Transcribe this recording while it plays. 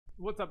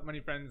What's up, money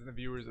friends and the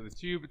viewers of the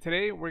tube?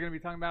 Today we're going to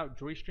be talking about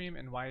Joystream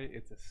and why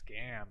it's a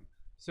scam.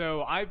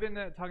 So I've been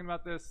talking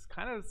about this,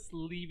 kind of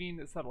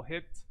leaving subtle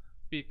hits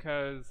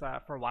because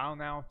for a while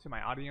now to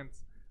my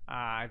audience,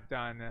 I've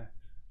done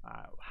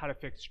how to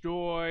fix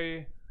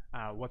Joy,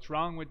 what's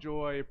wrong with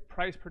Joy,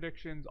 price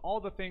predictions, all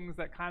the things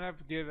that kind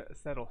of give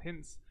subtle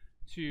hints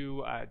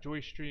to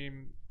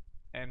Joystream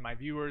and my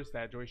viewers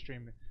that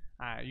Joystream,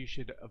 you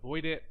should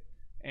avoid it.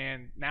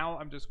 And now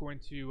I'm just going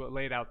to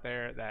lay it out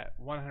there that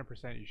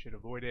 100% you should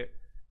avoid it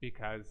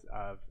because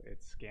of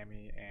it's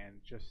scammy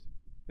and just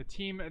the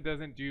team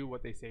doesn't do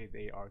what they say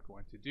they are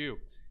going to do.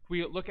 If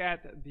we look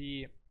at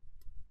the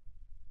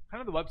kind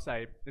of the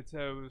website, it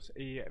says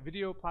a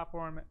video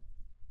platform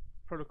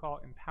protocol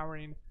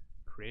empowering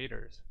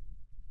creators.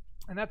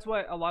 And that's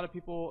what a lot of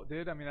people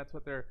did. I mean, that's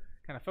what they're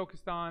kind of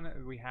focused on.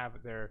 We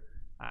have their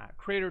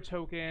creator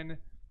token.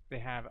 They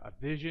have a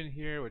vision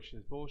here, which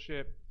is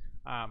bullshit.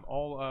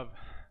 Look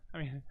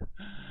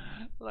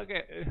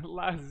at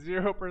last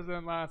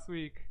 0% last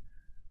week.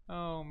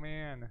 Oh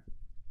man,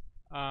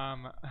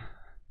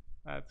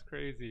 that's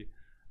crazy.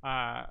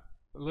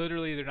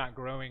 Literally, they're not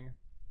growing.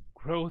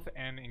 Growth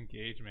and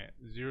engagement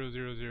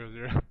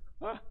 0,000.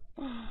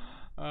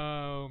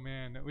 Oh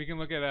man, we can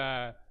look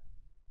at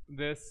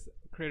this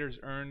creators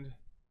earned.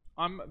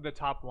 I'm the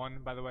top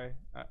one, by the way,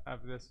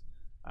 of this.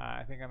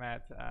 I think I'm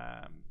at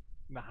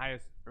the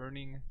highest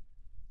earning.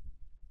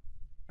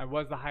 I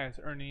was the highest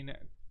earning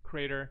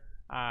creator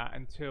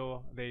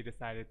until they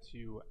decided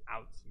to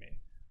out me.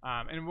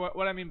 And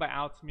what I mean by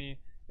out me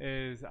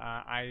is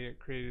I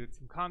created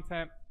some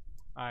content,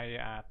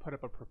 I put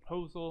up a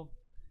proposal,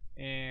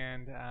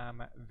 and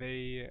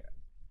the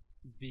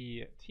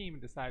team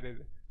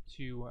decided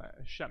to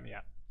shut me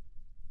up,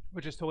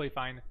 which is totally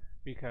fine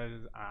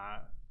because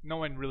no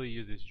one really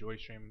uses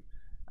Joystream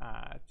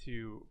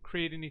to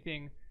create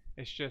anything.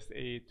 It's just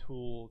a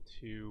tool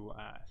to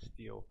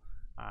steal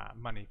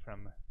money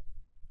from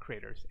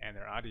creators and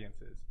their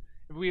audiences.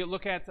 If we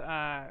look at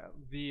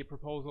the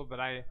proposal that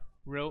I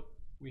wrote,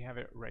 we have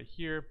it right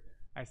here.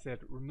 I said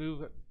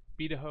remove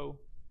BeHo,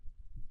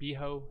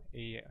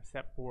 a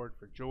step forward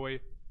for Joy.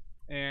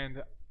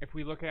 And if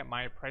we look at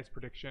my price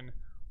prediction,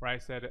 where I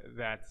said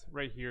that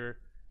right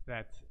here,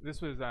 that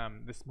this was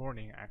this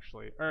morning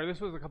actually, or this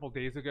was a couple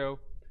days ago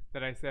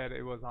that I said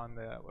it was on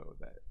the, what was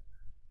that?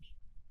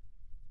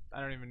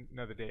 I don't even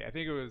know the date. I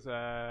think it was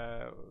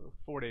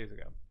 4 days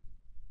ago.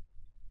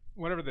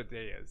 Whatever the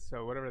day is,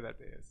 so whatever that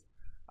day is.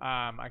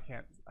 I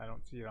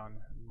don't see it on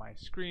my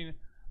screen,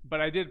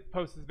 but I did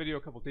post this video a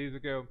couple days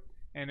ago,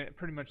 and it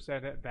pretty much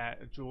said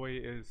that Joy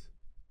is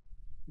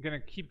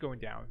gonna keep going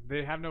down.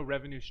 They have no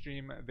revenue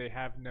stream, they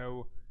have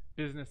no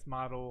business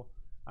model,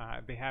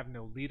 they have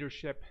no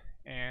leadership,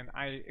 and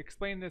I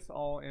explained this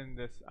all in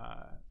this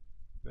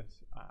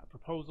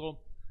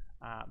proposal,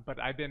 but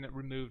I've been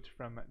removed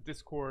from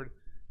Discord,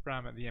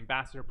 from the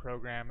ambassador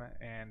program,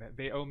 and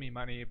they owe me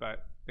money,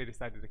 but they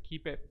decided to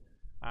keep it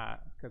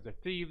because they're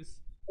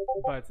thieves.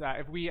 But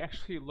if we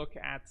actually look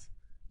at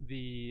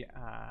the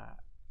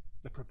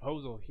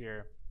proposal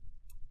here,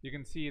 you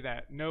can see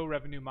that no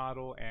revenue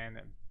model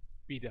and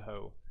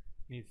BeHo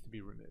needs to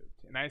be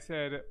removed. And I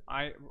said,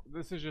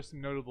 this is just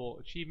some notable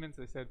achievements.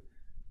 I said,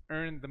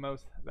 earn the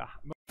most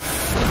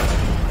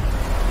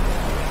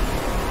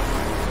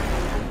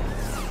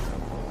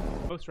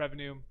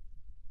revenue,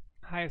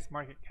 highest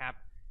market cap,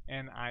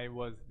 and I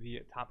was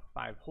the top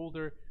 5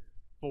 holder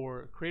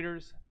for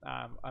creators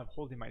of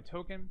holding my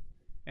token.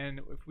 And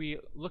if we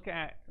look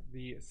at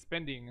the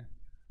spending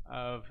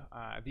of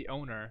the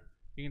owner,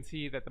 you can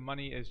see that the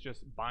money is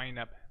just buying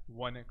up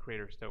one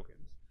creator's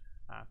tokens.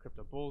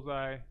 Crypto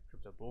Bullseye,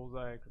 Crypto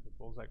Bullseye, Crypto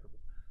Bullseye, Crypto.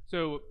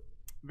 So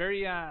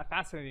very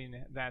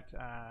fascinating that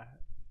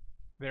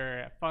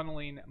they're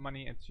funneling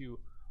money into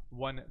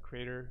one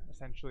creator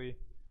essentially,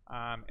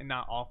 and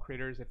not all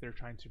creators if they're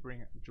trying to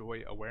bring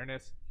Joy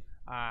awareness.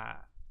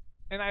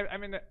 And I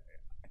mean,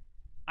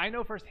 I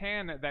know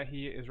firsthand that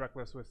he is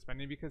reckless with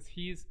spending because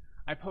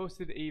I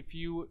posted a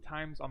few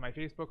times on my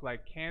Facebook,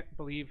 like, can't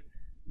believe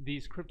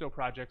these crypto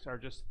projects are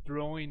just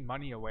throwing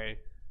money away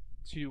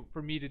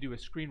for me to do a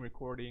screen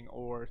recording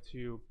or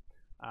to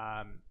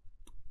buy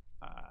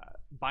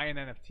an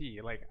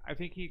NFT. Like, I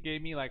think he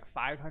gave me like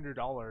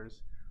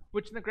 $500,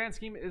 which in the grand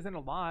scheme isn't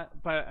a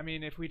lot, but I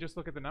mean, if we just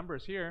look at the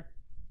numbers here,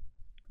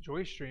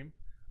 Joystream,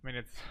 I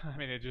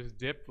mean, it just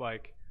dipped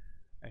like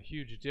a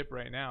huge dip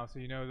right now, so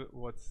you know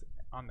what's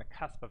on the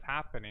cusp of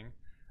happening.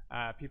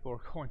 People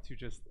are going to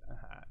just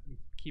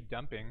keep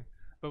dumping.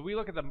 But we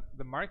look at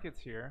the markets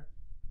here.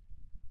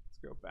 Let's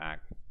go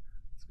back.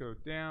 Let's go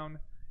down.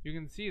 You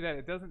can see that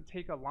it doesn't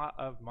take a lot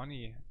of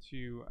money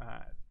to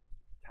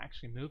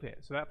actually move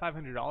it. So that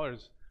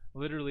 $500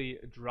 literally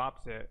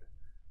drops it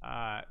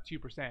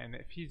 2%. And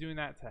if he's doing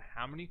that to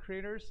how many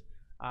creators?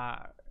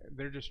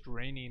 They're just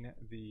draining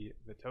the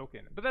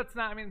token. But that's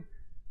not. I mean,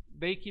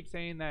 they keep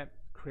saying that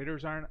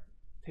creators aren't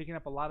taking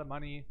up a lot of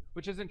money,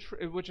 which is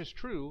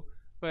true.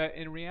 But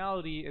in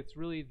reality, it's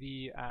really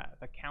the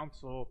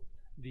council,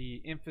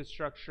 the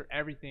infrastructure,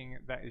 everything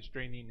that is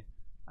draining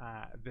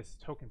this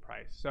token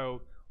price.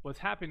 So what's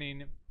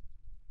happening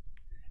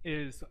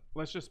is,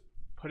 let's just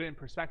put it in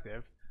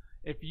perspective.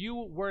 If you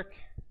work,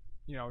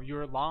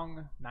 you're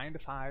long 9 to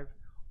 5,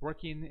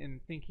 working and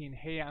thinking,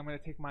 hey, I'm going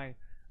to take my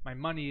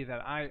money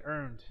that I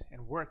earned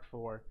and worked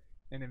for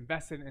and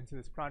invest it into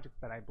this project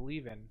that I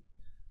believe in.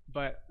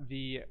 But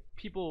the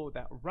people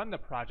that run the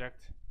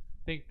project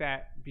think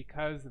that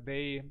because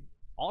they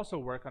also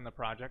work on the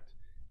project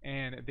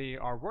and they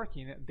are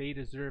working, they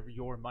deserve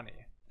your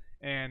money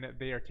and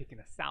they are taking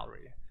a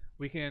salary.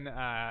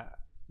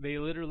 They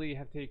literally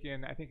have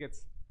taken, I think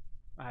it's,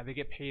 they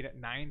get paid at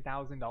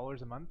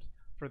 $9,000 a month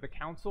for the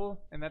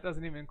council, and that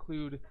doesn't even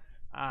include,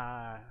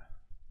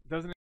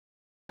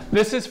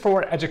 This is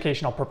for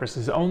educational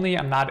purposes only.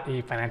 I'm not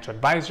a financial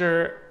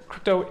advisor.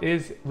 Crypto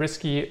is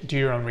risky. Do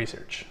your own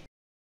research.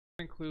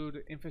 Doesn't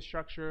include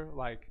infrastructure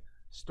like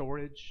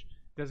storage.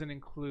 Doesn't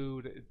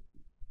include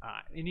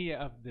any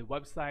of the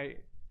website,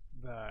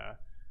 the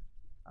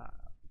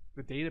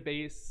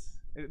database,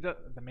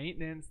 the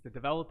maintenance, the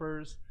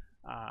developers,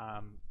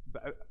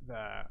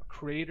 the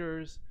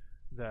creators,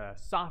 the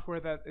software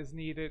that is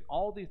needed,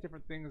 all these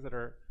different things that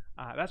are,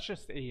 that's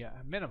just a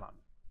minimum.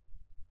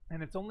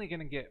 And it's only going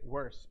to get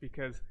worse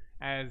because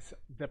as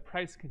the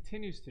price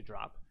continues to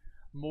drop,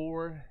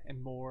 more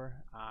and more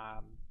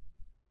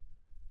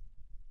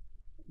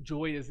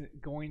joy is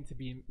going to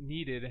be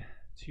needed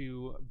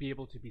to be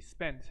able to be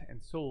spent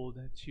and sold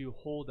to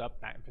hold up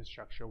that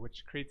infrastructure,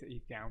 which creates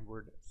a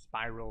downward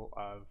spiral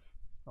of,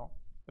 well,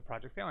 the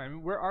project failing. I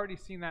mean, we're already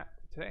seeing that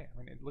today.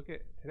 I mean, look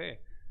at today,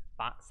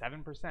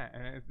 7%,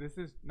 and this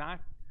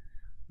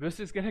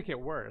is going to get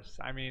worse.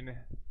 I mean,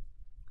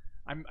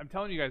 I'm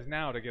telling you guys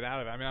now to get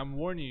out of it. I mean, I'm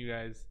warning you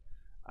guys.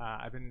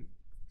 I've been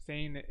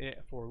saying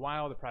it for a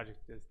while. The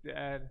project is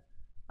dead.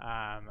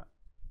 I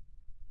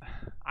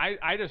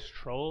just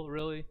troll,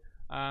 really.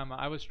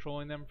 I was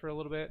trolling them for a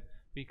little bit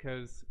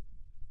because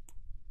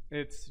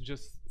it's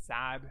just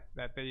sad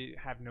that they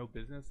have no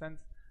business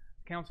sense.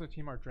 The council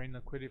team are draining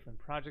liquidity from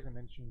the project. I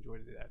mentioned you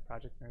enjoyed that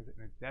project is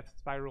in a death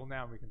spiral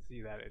now. We can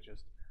see that it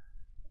just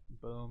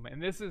boom.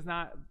 And this is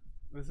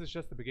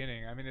just the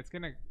beginning. I mean, it's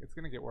gonna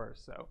get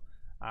worse. So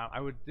I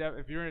would,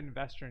 if you're an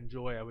investor in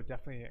Joy, I would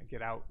definitely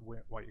get out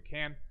what you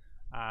can.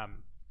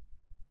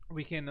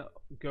 We can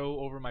go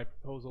over my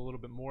proposal a little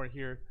bit more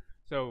here.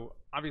 So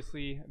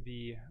obviously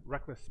the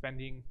reckless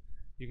spending,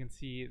 you can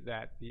see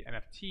that the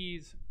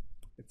NFTs,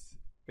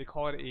 they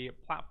call it a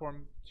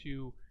platform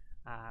to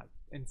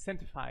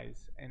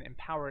incentivize and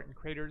empower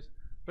creators,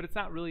 but it's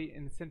not really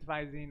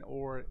incentivizing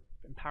or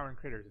empowering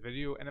creators.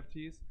 Video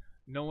NFTs,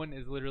 no one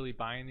is literally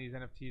buying these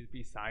NFTs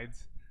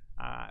besides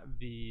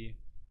the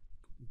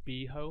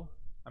BHO.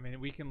 I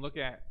mean, we can look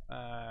at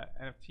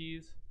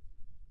NFTs.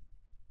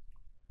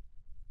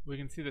 We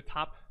can see the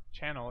top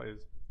channel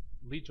is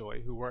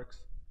LeJoy, who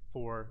works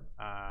for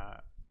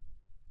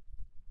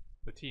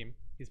the team.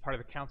 He's part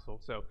of the council.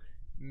 So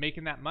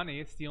making that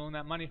money, stealing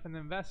that money from the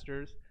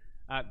investors.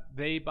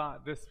 They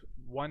bought this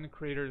one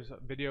creator's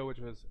video, which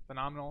was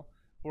phenomenal,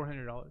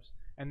 $400.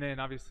 And then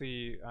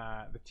obviously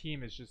the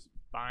team is just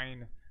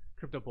buying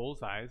Crypto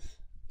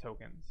Bullseye's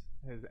tokens,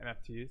 his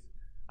NFTs.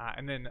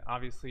 And then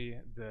obviously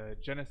the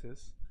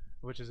Genesis,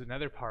 which is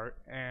another part.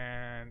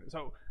 And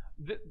so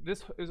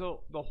this is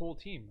the whole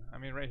team. I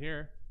mean, right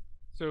here.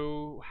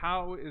 So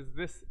how is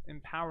this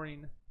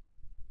empowering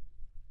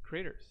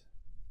creators?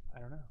 I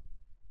don't know.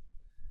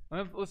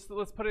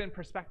 Let's put it in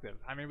perspective.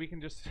 I mean, we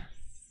can just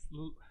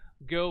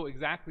go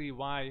exactly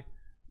why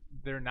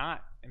they're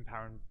not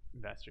empowering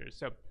investors.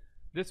 So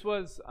this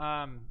was,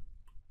 I'm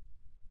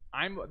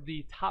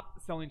the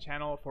top selling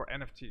channel for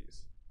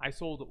NFTs. I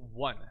sold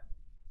one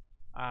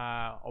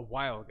a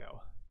while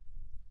ago.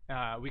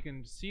 We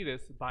can see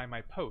this by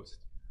my post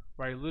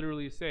where I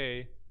literally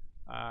say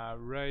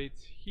right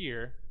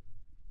here,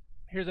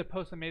 here's a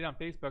post I made on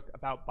Facebook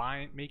about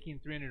making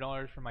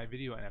 $300 for my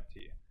video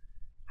NFT.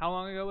 How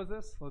long ago was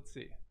this? Let's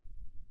see.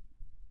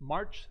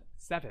 March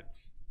 7th.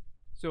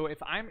 So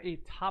if I'm a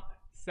top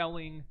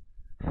selling,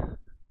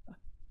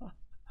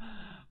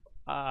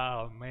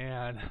 oh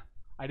man,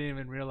 I didn't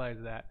even realize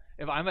that.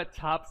 If I'm a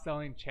top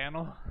selling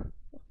channel,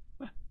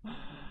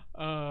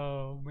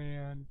 oh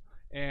man,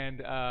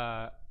 and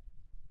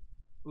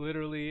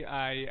literally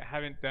I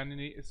haven't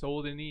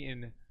sold any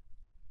in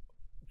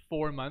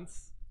 4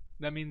 months.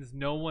 That means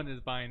no one is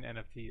buying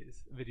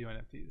NFTs, video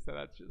NFTs. So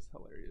that's just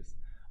hilarious.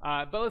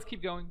 But let's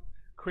keep going.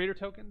 Creator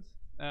tokens,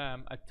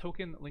 a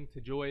token linked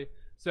to Joy.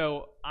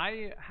 So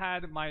I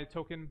had my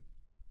token,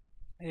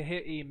 it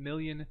hit 1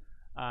 million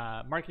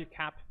market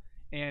cap,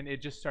 and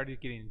it just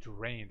started getting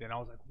drained. And I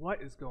was like,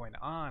 what is going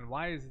on?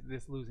 Why is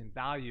this losing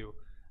value?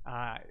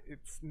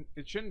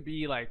 It shouldn't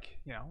be like,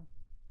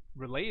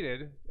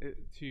 related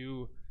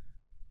to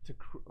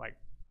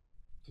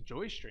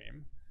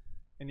Joystream.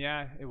 And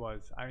yeah, it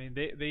was. I mean,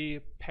 they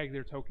pegged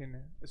their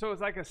token, so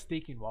it's like a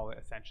staking wallet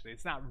essentially.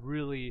 It's not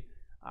really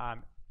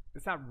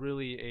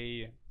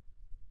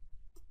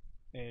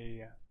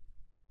a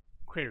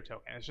creator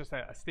token. It's just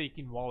a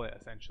staking wallet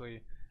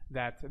essentially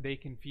that they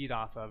can feed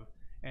off of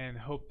and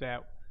hope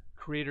that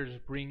creators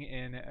bring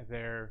in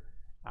their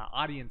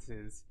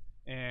audiences,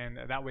 and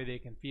that way they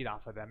can feed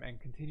off of them and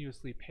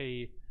continuously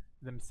pay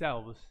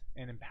themselves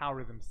and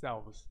empower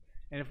themselves.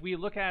 And if we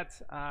look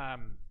at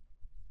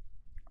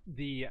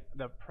the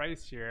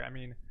price here, I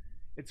mean,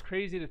 it's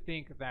crazy to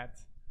think that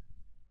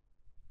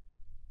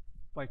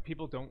like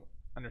people don't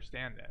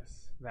understand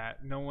this,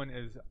 that no one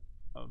is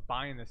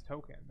buying this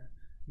token,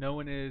 no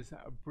one is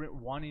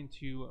wanting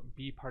to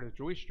be part of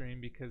Joystream,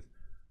 because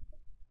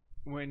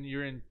when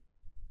you're in,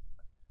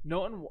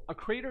 a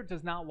creator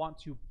does not want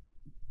to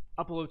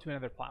upload to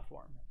another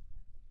platform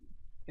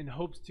in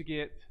hopes to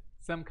get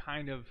some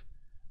kind of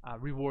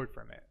reward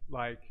from it.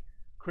 Like,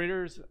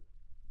 creators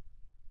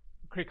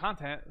create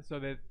content so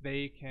that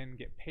they can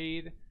get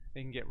paid,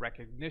 they can get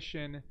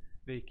recognition,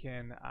 they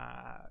can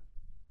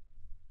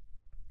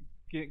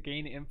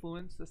gain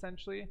influence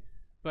essentially.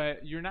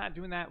 But you're not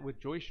doing that with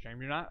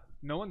Joystream.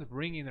 No one's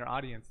bringing their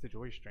audience to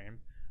Joystream.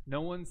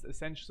 No one's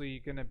essentially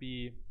going to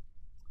be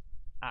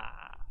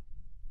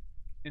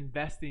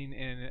investing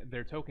in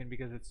their token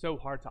because it's so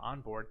hard to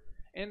onboard,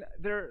 and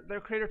their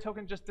creator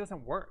token just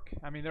doesn't work.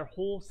 I mean, their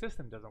whole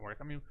system doesn't work.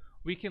 I mean,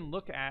 we can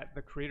look at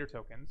the creator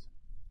tokens,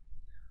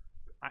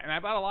 and I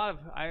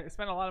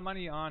spent a lot of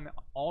money on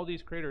all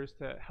these creators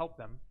to help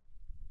them.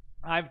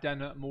 I've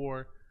done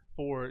more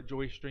for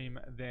Joystream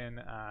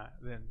than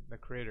the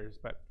creators.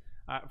 But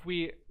if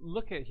we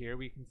look at here,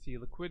 we can see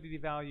liquidity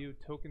value,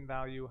 token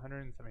value,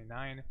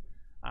 179.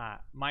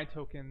 My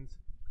tokens,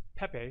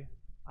 Pepe,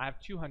 I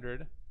have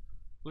 200.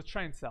 Let's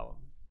try and sell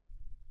them.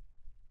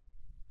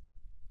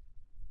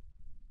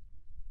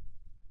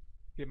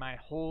 Get my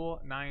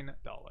whole $9.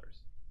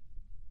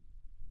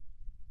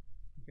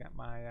 Got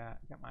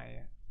my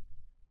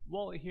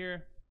wallet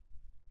here,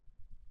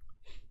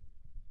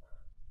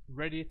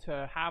 ready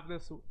to have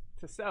this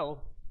to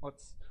sell.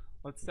 Let's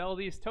sell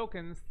these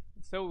tokens.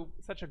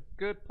 Such a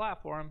good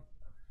platform.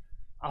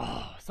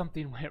 Oh,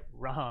 something went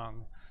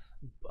wrong.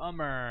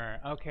 Bummer.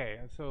 Okay,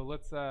 so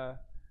let's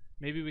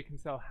maybe we can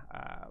sell.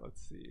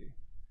 Let's see.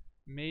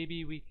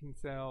 Maybe we can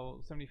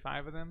sell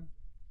 75 of them.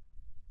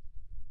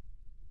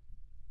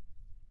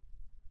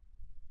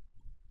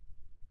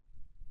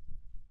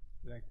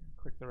 Did I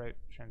click the right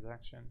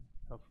transaction?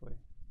 Hopefully.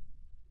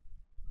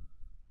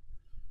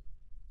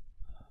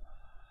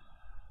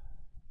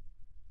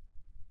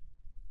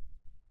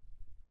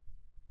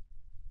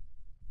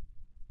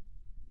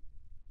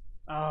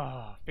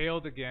 Oh,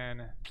 failed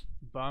again.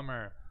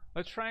 Bummer.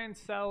 Let's try and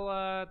sell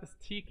this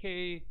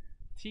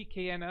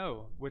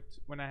TKNO, which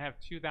when I have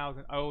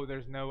 2,000. Oh,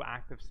 there's no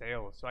active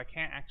sales, so I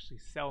can't actually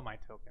sell my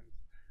tokens.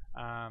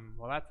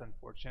 Well, that's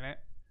unfortunate.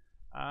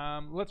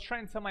 Let's try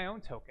and sell my own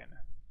token.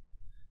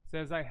 It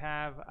says I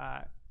have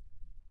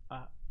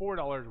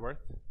 $4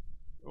 worth.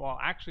 Well,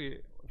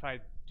 actually, if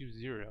I do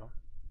 0,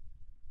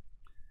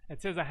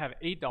 it says I have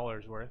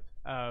 $8 worth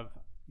of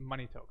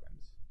money tokens.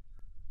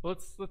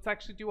 Let's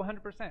actually do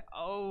 100%.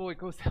 Oh, it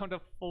goes down to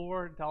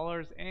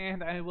 $4,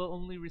 and I will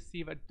only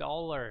receive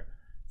 $1.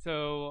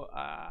 So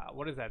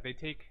what is that? They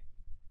take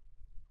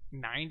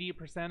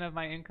 90% of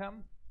my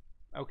income.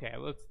 Okay,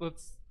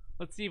 let's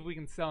see if we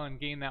can sell and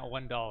gain that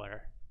 $1.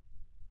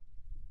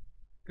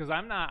 Because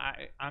I'm not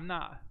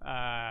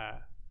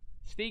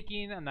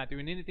staking. I'm not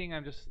doing anything.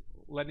 I'm just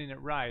letting it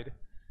ride.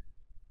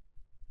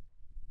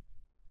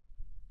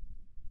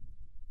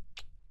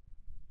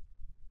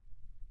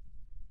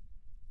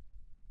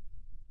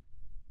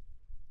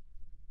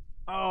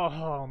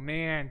 Oh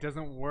man,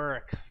 doesn't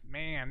work.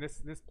 Man,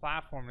 this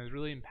platform is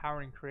really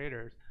empowering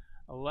creators.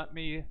 Let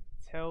me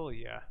tell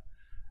you.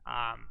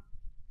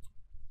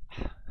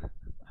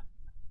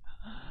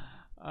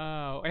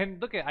 Oh,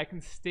 and look at, I can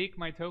stake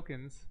my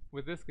tokens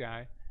with this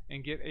guy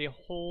and get a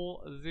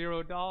whole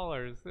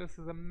 $0. This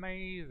is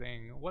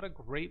amazing. What a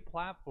great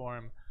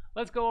platform.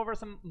 Let's go over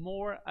some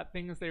more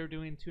things they're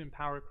doing to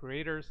empower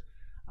creators.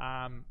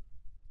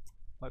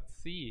 Let's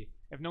see.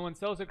 If no one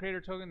sells a creator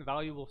token, the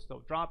value will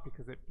still drop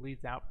because it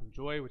bleeds out from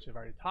Joy, which I've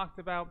already talked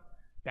about.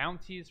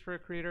 Bounties for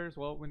creators.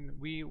 Well, when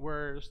we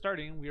were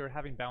starting, we were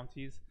having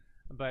bounties,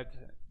 but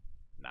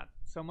not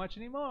so much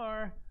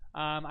anymore.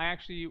 I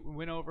actually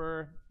went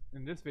over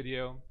in this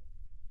video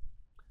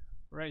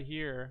right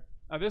here.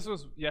 This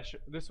was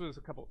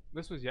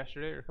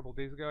yesterday or a couple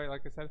days ago,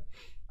 like I said.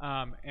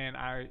 And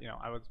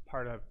I was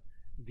part of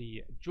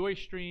the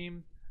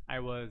Joystream. I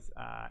was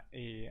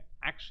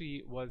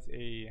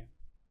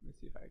let me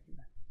see if I can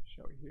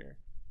show it here.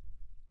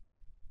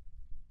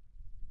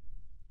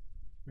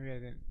 Maybe I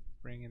didn't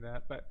bring it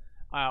up, but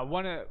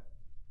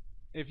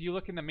if you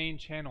look in the main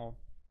channel,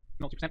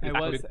 I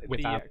was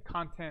the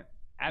content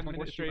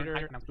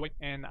administrator,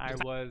 and I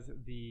was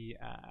the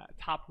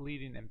top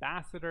leading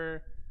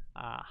ambassador,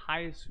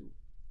 highest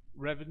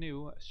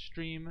revenue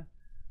stream.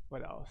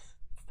 What else?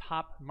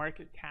 Top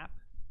market cap.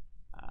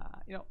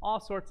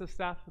 All sorts of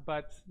stuff.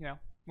 But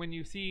when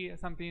you see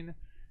something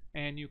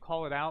and you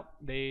call it out,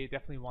 they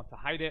definitely want to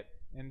hide it.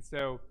 And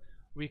so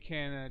we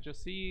can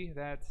just see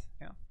that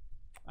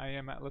I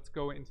am. Let's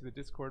go into the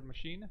Discord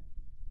machine.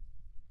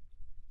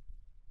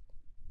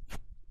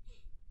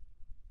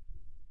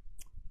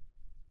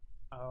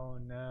 Oh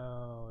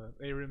no.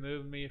 They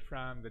removed me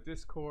from the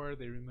Discord.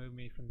 They removed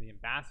me from the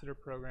ambassador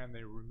program.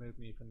 They removed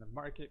me from the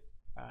market,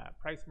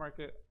 price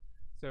market.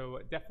 So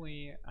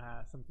definitely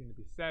something to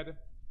be said.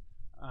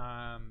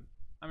 I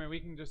mean, we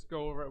can just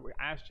go over it. We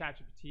asked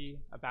ChatGPT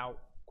about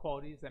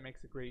qualities that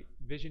makes a great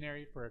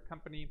visionary for a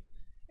company.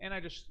 And I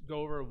just go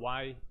over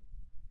why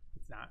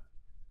it's not.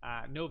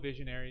 No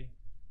visionary.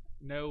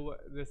 No,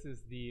 this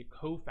is the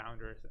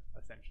co-founder,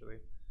 essentially.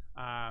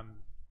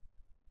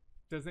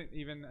 Doesn't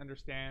even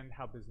understand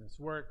how business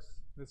works.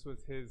 This was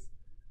his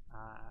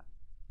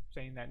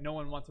saying that no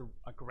one wants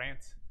a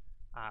grant,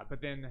 but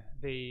then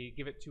they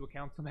give it to a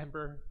council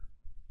member,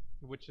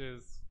 which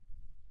is,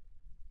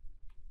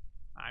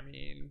 I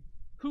mean,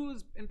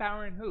 who's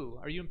empowering who?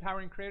 Are you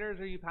empowering creators,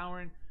 or are you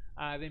empowering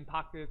the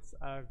pockets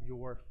of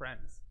your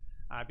friends?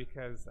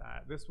 Because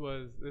this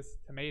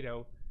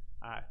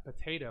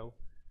potato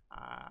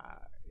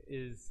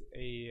is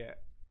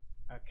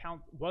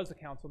was a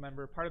council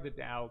member, part of the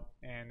DAO,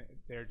 and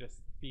they're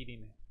just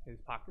feeding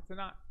his pockets and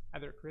not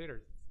other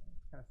creators.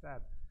 It's kind of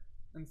sad.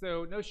 And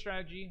so no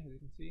strategy, as you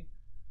can see.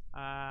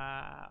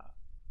 I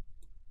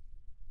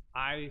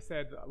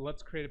said,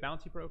 let's create a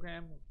bounty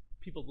program.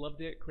 People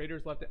loved it.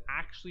 Creators loved it.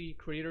 Actually,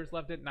 creators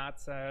loved it,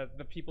 not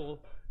the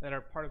people that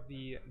are part of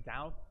the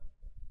DAO.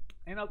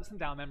 And some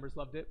DAO members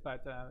loved it,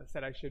 but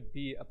said I should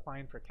be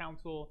applying for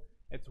council.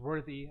 It's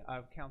worthy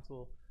of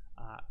council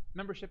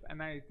membership,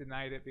 and I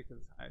denied it because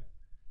I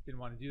didn't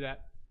want to do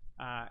that.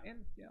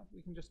 And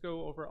we can just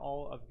go over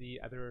all of the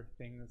other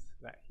things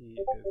that he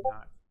is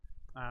not.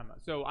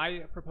 So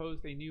I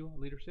proposed a new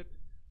leadership,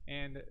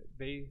 and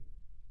they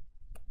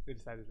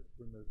decided to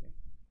remove me.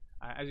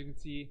 As you can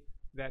see,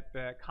 that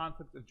the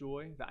concept of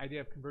joy, the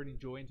idea of converting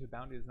joy into a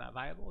bounty, is not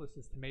viable. This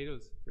is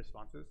Tomato's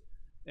responses,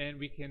 and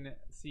we can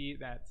see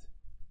that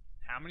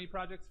how many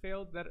projects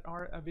failed that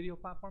are a video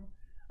platform.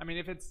 I mean,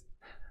 if it's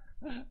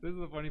this is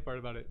the funny part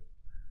about it.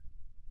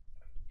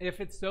 If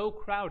it's so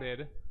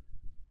crowded,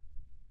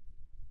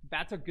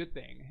 that's a good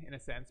thing in a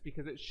sense,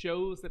 because it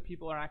shows that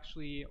people are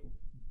actually,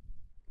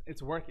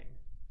 it's working.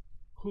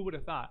 Who would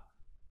have thought?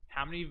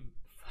 How many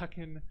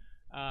fucking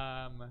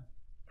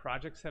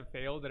projects have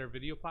failed that are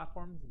video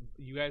platforms?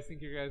 You guys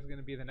think you guys are going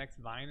to be the next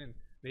Vine, and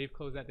they've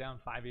closed that down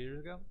 5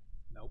 years ago?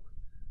 Nope.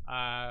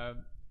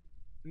 And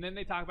then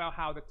they talk about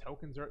how the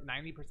tokens are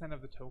 90%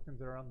 of the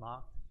tokens are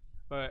unlocked.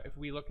 But if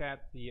we look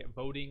at the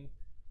voting,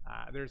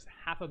 there's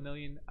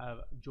 500,000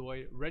 of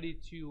joy ready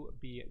to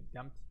be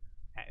dumped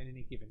at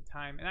any given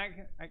time. And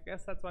I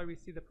guess that's why we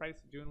see the price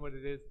doing what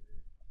it is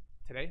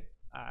today,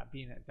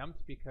 being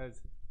dumped,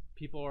 because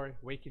people are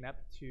waking up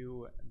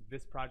to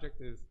this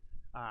project is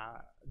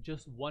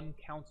just one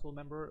council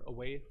member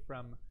away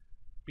from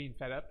being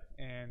fed up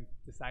and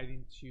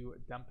deciding to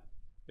dump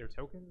their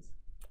tokens.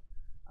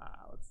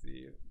 Let's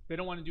see. They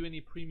don't want to do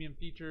any premium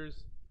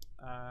features.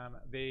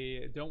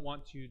 They don't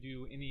want to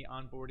do any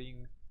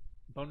onboarding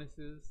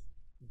bonuses.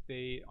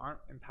 They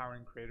aren't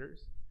empowering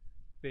creators.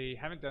 They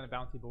haven't done a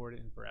bounty board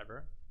in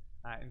forever.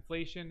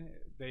 Inflation,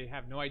 they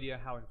have no idea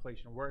how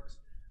inflation works,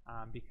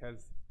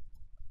 because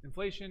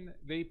inflation,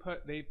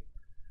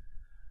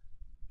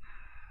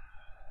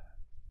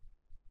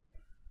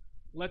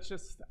 let's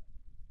just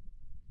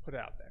put it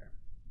out there.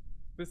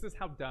 This is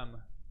how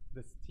dumb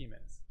this team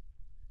is.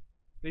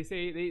 They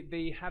say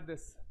they have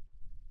this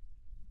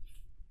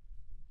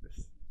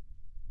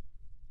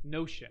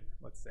notion,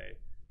 let's say,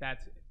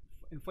 that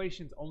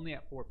inflation's only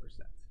at 4%,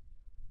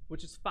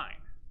 which is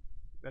fine.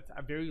 That's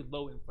a very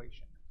low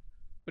inflation.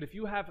 But if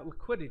you have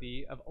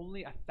liquidity of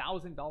only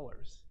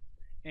 $1,000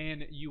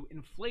 and you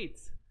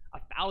inflate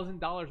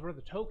 $1,000 worth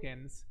of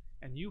tokens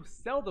and you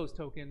sell those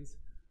tokens,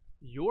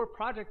 your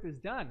project is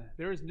done.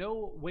 There is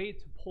no way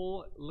to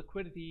pull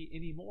liquidity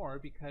anymore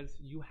because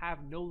you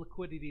have no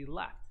liquidity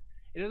left.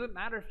 It doesn't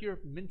matter if you're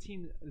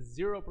minting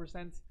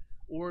 0%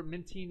 or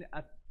minting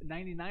at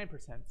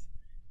 99%.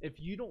 If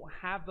you don't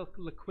have the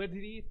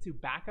liquidity to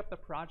back up the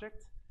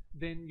project,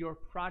 then your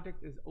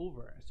project is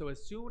over. So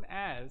as soon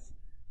as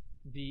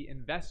the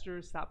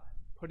investors stop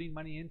putting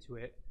money into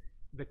it,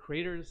 the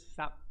creators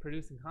stop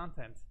producing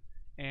content,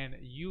 and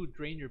you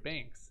drain your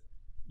banks,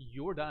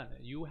 you're done.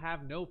 You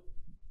have no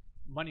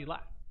money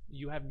left.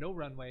 You have no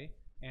runway,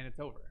 and it's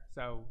over.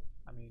 So,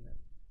 I mean,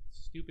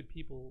 stupid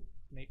people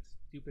make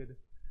stupid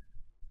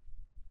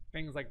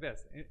things like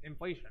this.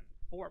 Inflation,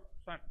 4%.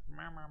 I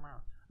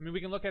mean,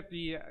 we can look at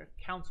the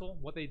council,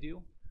 what they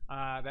do,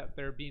 that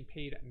they're being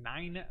paid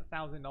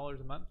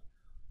 $9,000 a month.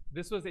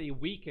 This was a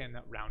weekend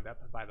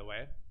roundup, by the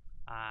way.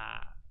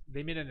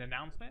 They made an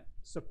announcement,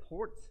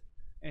 support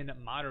and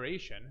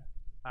moderation,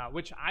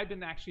 which I've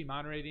been actually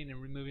moderating and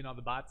removing all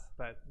the bots,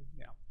 but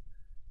you know,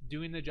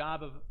 doing the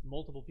job of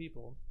multiple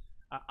people.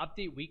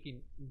 Update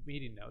weekly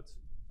meeting notes.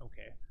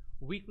 Okay.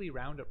 Weekly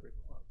roundup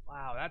report.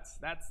 Wow, that's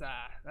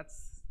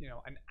you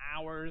know, an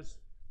hour's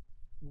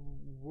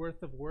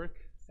worth of work.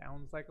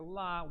 Sounds like a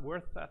lot.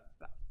 Worth a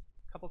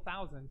couple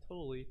thousand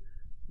totally.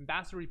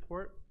 Ambassador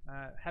report.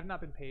 Have not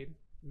been paid.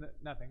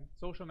 Nothing.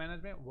 Social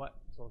management. What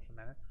social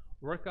management?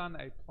 Work on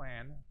a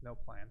plan. No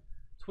plan.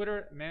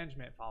 Twitter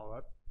management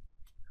follow-up.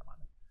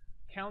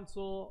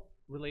 Council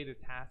related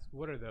tasks.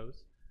 What are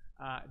those?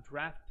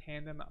 Draft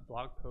tandem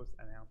blog post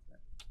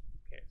announcement.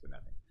 Okay, so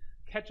nothing.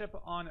 Catch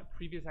up on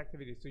previous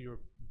activities. So you're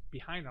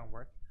behind on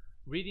work.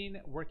 Reading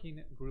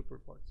working group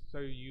reports. So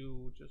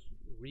you just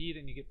read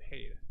and you get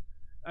paid.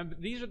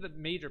 These are the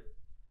major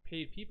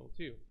paid people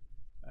too.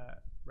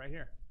 Right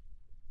here.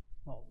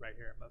 Well, right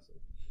here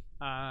mostly.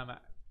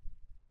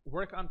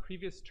 Work on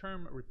previous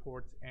term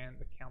reports and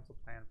the council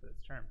plan for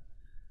this term.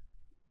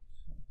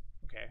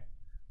 Okay.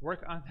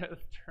 Work on the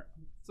term.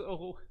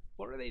 So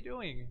what are they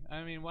doing?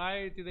 I mean,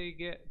 why do they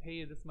get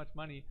paid this much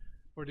money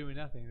for doing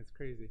nothing? It's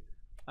crazy.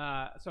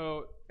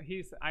 So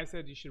I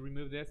said you should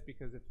remove this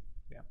because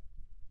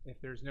if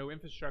there's no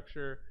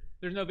infrastructure,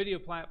 there's no video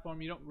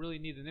platform, you don't really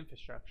need an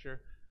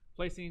infrastructure.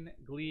 Placing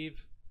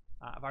Gleave,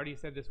 I've already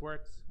said this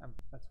works.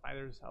 That's why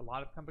there's a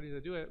lot of companies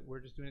that do it. We're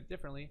just doing it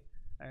differently.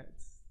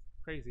 It's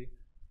crazy.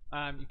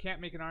 You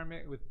can't make an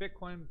army with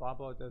Bitcoin. Blah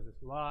blah does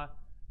this law.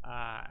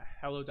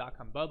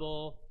 Hello.com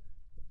bubble.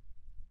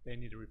 They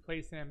need to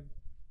replace him.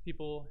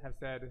 People have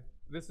said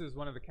this is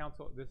one of the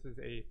council. This is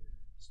a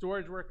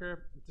storage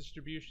worker,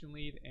 distribution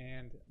lead,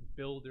 and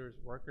builders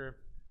worker.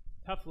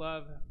 Tough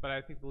love, but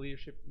I think the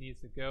leadership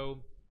needs to go.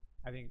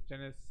 I think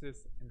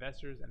Genesis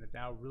investors and the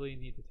DAO really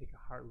need to take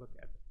a hard look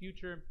at the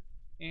future.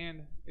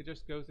 And it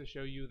just goes to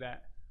show you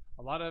that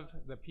a lot of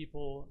the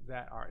people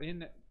that are in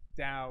the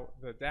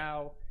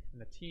DAO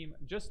and the team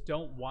just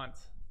don't want.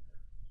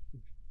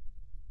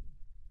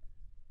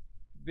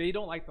 They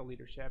don't like the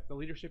leadership. The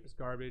leadership is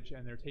garbage,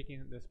 and they're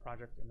taking this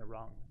project in the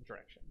wrong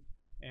direction.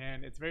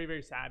 And it's very,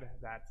 very sad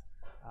that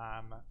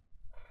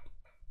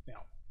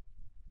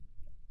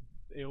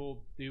it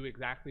will do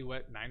exactly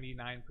what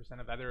 99%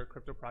 of other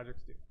crypto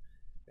projects do.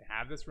 They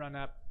have this run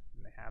up,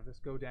 and they have this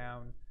go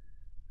down.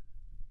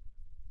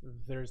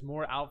 There's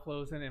more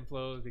outflows than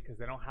inflows because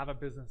they don't have a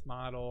business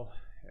model.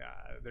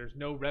 There's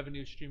no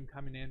revenue stream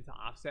coming in to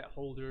offset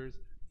holders,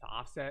 to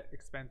offset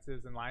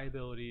expenses and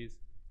liabilities.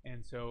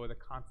 And so the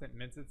content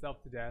mints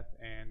itself to death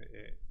and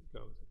it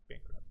goes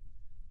bankrupt.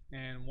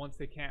 And once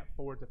they can't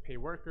afford to pay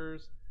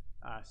workers,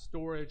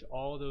 storage,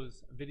 all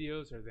those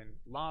videos are then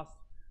lost.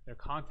 Their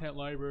content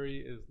library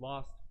is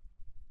lost.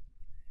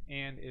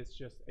 And it's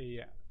just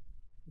a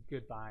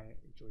goodbye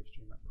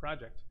Joystream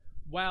project.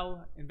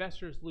 While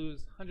investors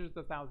lose hundreds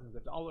of thousands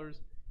of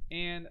dollars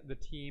and the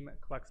team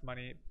collects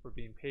money for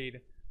being paid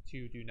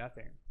to do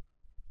nothing.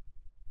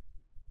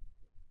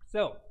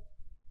 So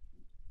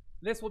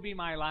this will be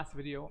my last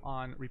video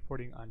on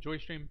reporting on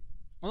Joystream,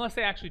 unless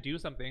they actually do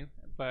something,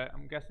 but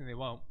I'm guessing they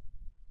won't.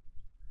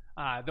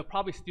 They'll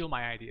probably steal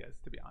my ideas,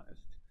 to be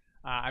honest.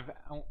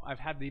 I've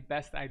had the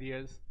best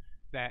ideas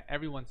that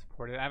everyone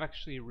supported. I've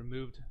actually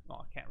removed,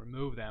 well, I can't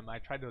remove them. I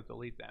tried to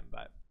delete them,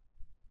 but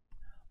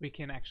we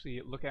can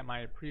actually look at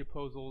my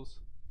proposals.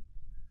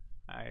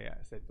 I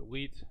said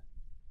delete.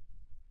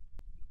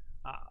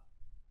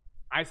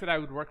 I said I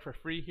would work for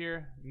free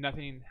here.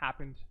 Nothing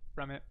happened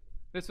from it.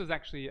 This was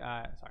actually,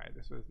 sorry,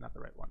 this was not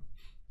the right one.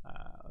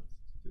 Let's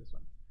do this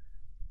one.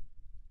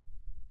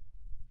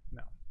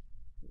 No,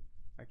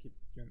 I keep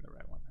doing the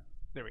right one.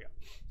 There we go.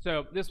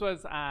 So this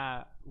was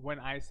when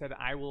I said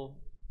I will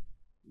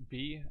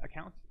be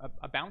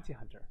a bounty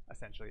hunter,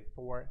 essentially,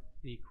 for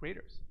the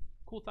creators.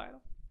 Cool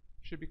title.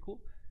 Should be cool.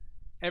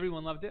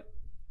 Everyone loved it.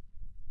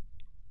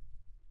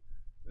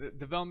 The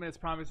development is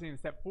promising and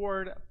step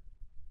forward,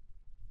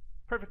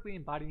 perfectly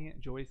embodying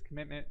Joy's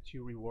commitment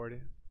to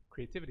reward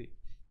creativity.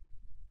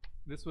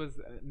 This was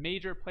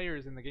major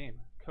players in the game.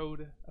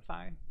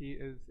 Codify, he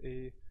is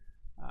a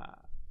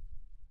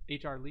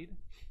HR lead,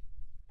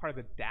 part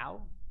of the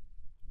DAO.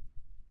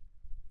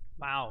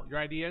 Wow, your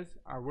ideas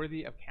are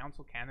worthy of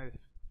council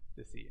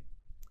candidacy.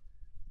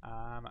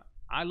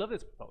 I love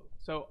this proposal.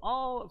 So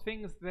all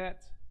things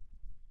that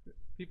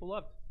people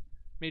loved.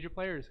 Major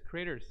players,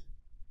 creators,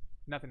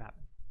 nothing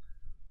happened.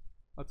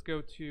 Let's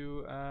go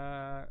to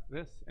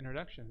this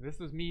introduction. This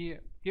is me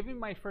giving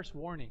my first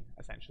warning,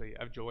 essentially,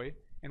 of Joy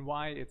and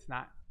why it's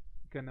not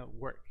gonna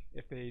work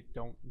if they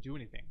don't do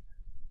anything.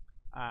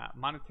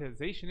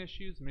 Monetization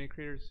issues. Many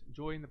creators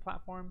join the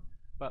platform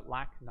but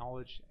lack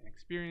knowledge and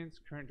experience.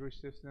 Current Joy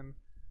system,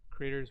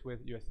 creators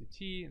with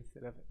USDT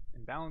instead of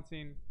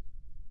imbalancing.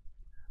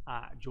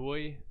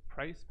 Joy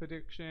price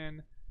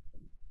prediction.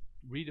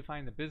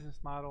 Redefine the business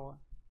model.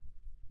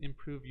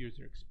 Improve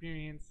user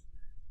experience.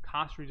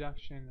 Cost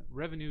reduction,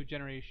 revenue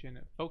generation,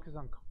 focus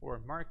on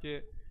core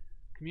market,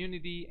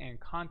 community and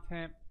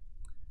content,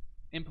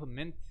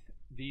 implement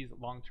these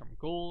long-term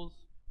goals.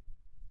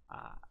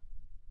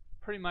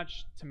 Pretty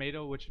much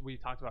Tomato, which we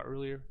talked about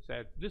earlier,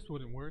 said this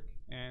wouldn't work,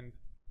 and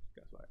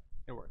guess what?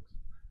 It works.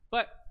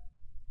 But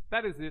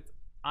that is it.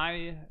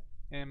 I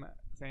am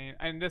saying,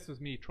 and this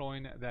was me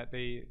trolling that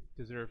they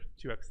deserve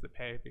 2x the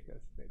pay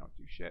because they don't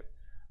do shit.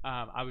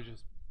 I was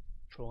just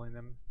trolling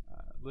them,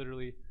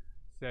 literally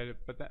said,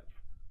 but that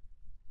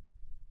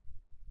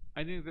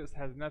I think this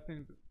has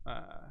nothing.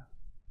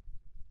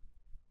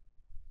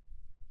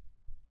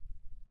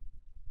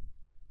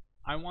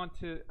 I want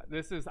to.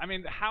 This is. I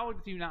mean, how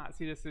do you not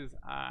see this as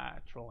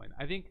trolling?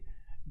 I think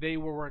they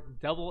will work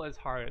double as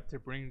hard to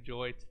bring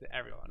joy to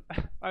everyone.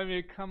 I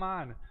mean, come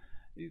on.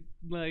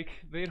 Like,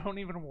 they don't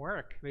even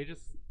work. They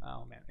just,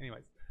 oh man.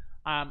 Anyways,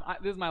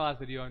 this is my last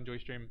video on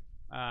Joystream.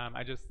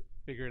 I just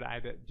figured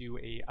I'd do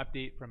a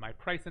update from my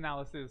price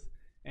analysis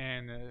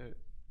and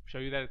show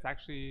you that it's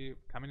actually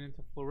coming into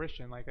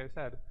fruition, like I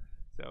said.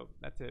 So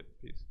that's it.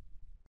 Peace.